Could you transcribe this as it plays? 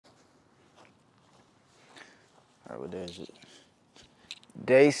All right, what day is it?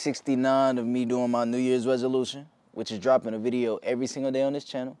 Day 69 of me doing my New Year's resolution, which is dropping a video every single day on this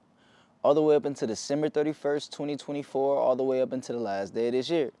channel, all the way up until December 31st, 2024, all the way up until the last day of this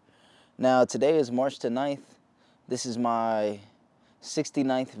year. Now, today is March the 9th. This is my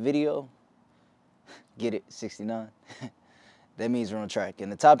 69th video. Get it? 69. That means we're on track.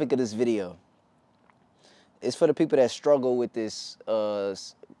 And the topic of this video is for the people that struggle with this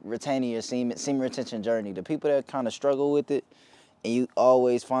retaining your semen retention journey. The people that kind of struggle with it, and you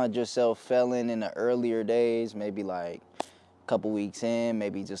always find yourself failing in the earlier days, maybe like a couple weeks in,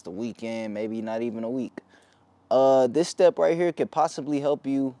 maybe just a weekend, maybe not even a week. This step right here could possibly help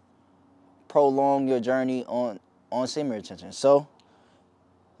you prolong your journey on semen retention. So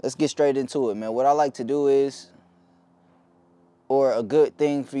let's get straight into it, man. What I like to do is, or a good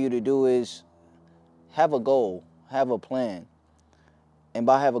thing for you to do is, have a goal, have a plan. And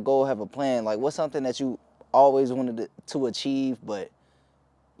by have a goal, have a plan, like what's something that you always wanted to achieve, but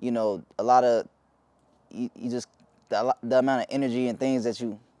you know, a lot of, you just, the amount of energy and things that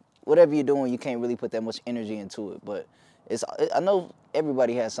you, whatever you're doing, you can't really put that much energy into it. But I know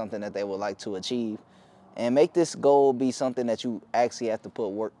everybody has something that they would like to achieve, and make this goal be something that you actually have to put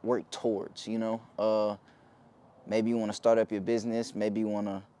work towards, you know. Maybe you want to start up your business, maybe you want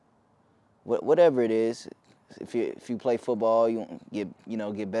to, whatever it is. If you play football, you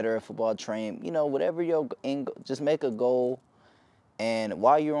get better at football, train, you know, whatever your end, just make a goal. And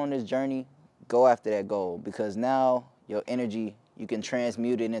while you're on this journey, go after that goal, because now your energy, you can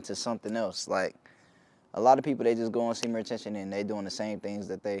transmute it into something else. Like a lot of people, they just go on semen retention and they doing the same things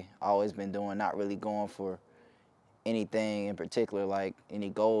that they always been doing, not really going for anything in particular, like any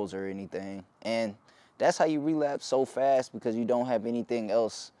goals or anything. And that's how you relapse so fast, because you don't have anything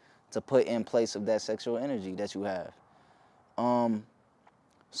else to put in place of that sexual energy that you have.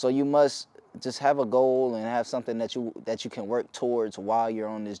 So you must just have a goal and have something that you can work towards while you're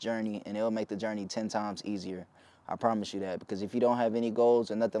on this journey, and it'll make the journey 10 times easier. I promise you that. Because if you don't have any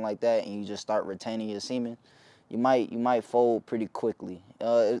goals or nothing like that, and you just start retaining your semen, you might fold pretty quickly.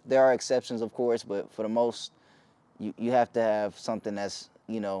 There are exceptions, of course, but for the most, you have to have something that's,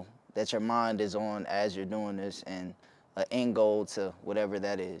 you know, that your mind is on as you're doing this, and an end goal to whatever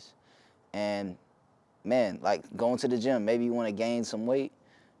that is. And man, like going to the gym, maybe you want to gain some weight,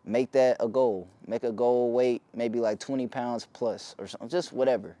 make that a goal. Make a goal weight, maybe like 20 pounds plus or something, just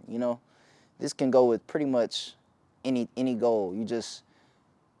whatever, you know. This can go with pretty much any goal. You just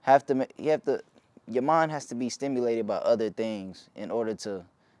have to, your mind has to be stimulated by other things in order to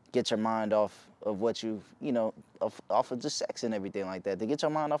get your mind off of what you know, off of just sex and everything like that. To get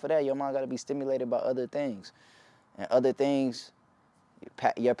your mind off of that, your mind got to be stimulated by other things. And other things,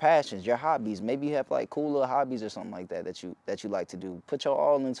 your passions, your hobbies. Maybe you have like cool little hobbies or something like that that you like to do. Put your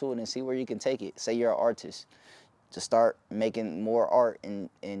all into it and see where you can take it. Say you're an artist, to start making more art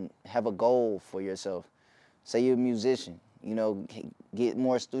and have a goal for yourself. Say you're a musician, you know, get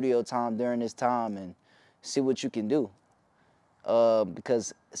more studio time during this time and see what you can do.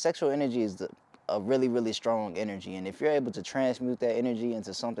 Because sexual energy is a really, really strong energy, and if you're able to transmute that energy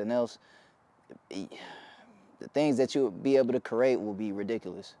into something else, the things that you'll be able to create will be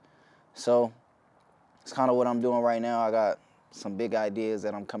ridiculous. So it's kind of what I'm doing right now. I got some big ideas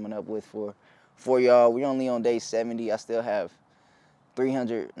that I'm coming up with for y'all. We're only on day 70. I still have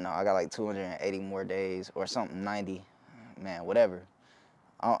 300. No, I got like 280 more days or something, 90. Man, whatever.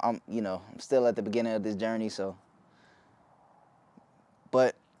 I'm still at the beginning of this journey, so.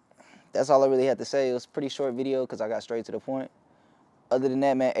 But that's all I really had to say. It was a pretty short video because I got straight to the point. Other than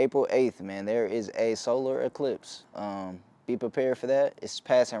that, man, April 8th, man, there is a solar eclipse. Be prepared for that. It's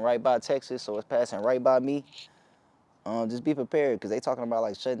passing right by Texas, so it's passing right by me. Just be prepared, because they talking about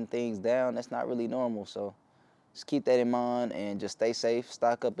like shutting things down. That's not really normal, so just keep that in mind and just stay safe.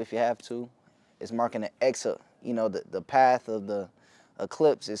 Stock up if you have to. It's marking an X, you know, the path of the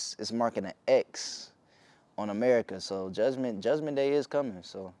eclipse is marking an X on America. So Judgment Day is coming,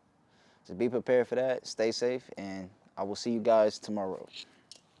 so just be prepared for that. Stay safe, and I will see you guys tomorrow.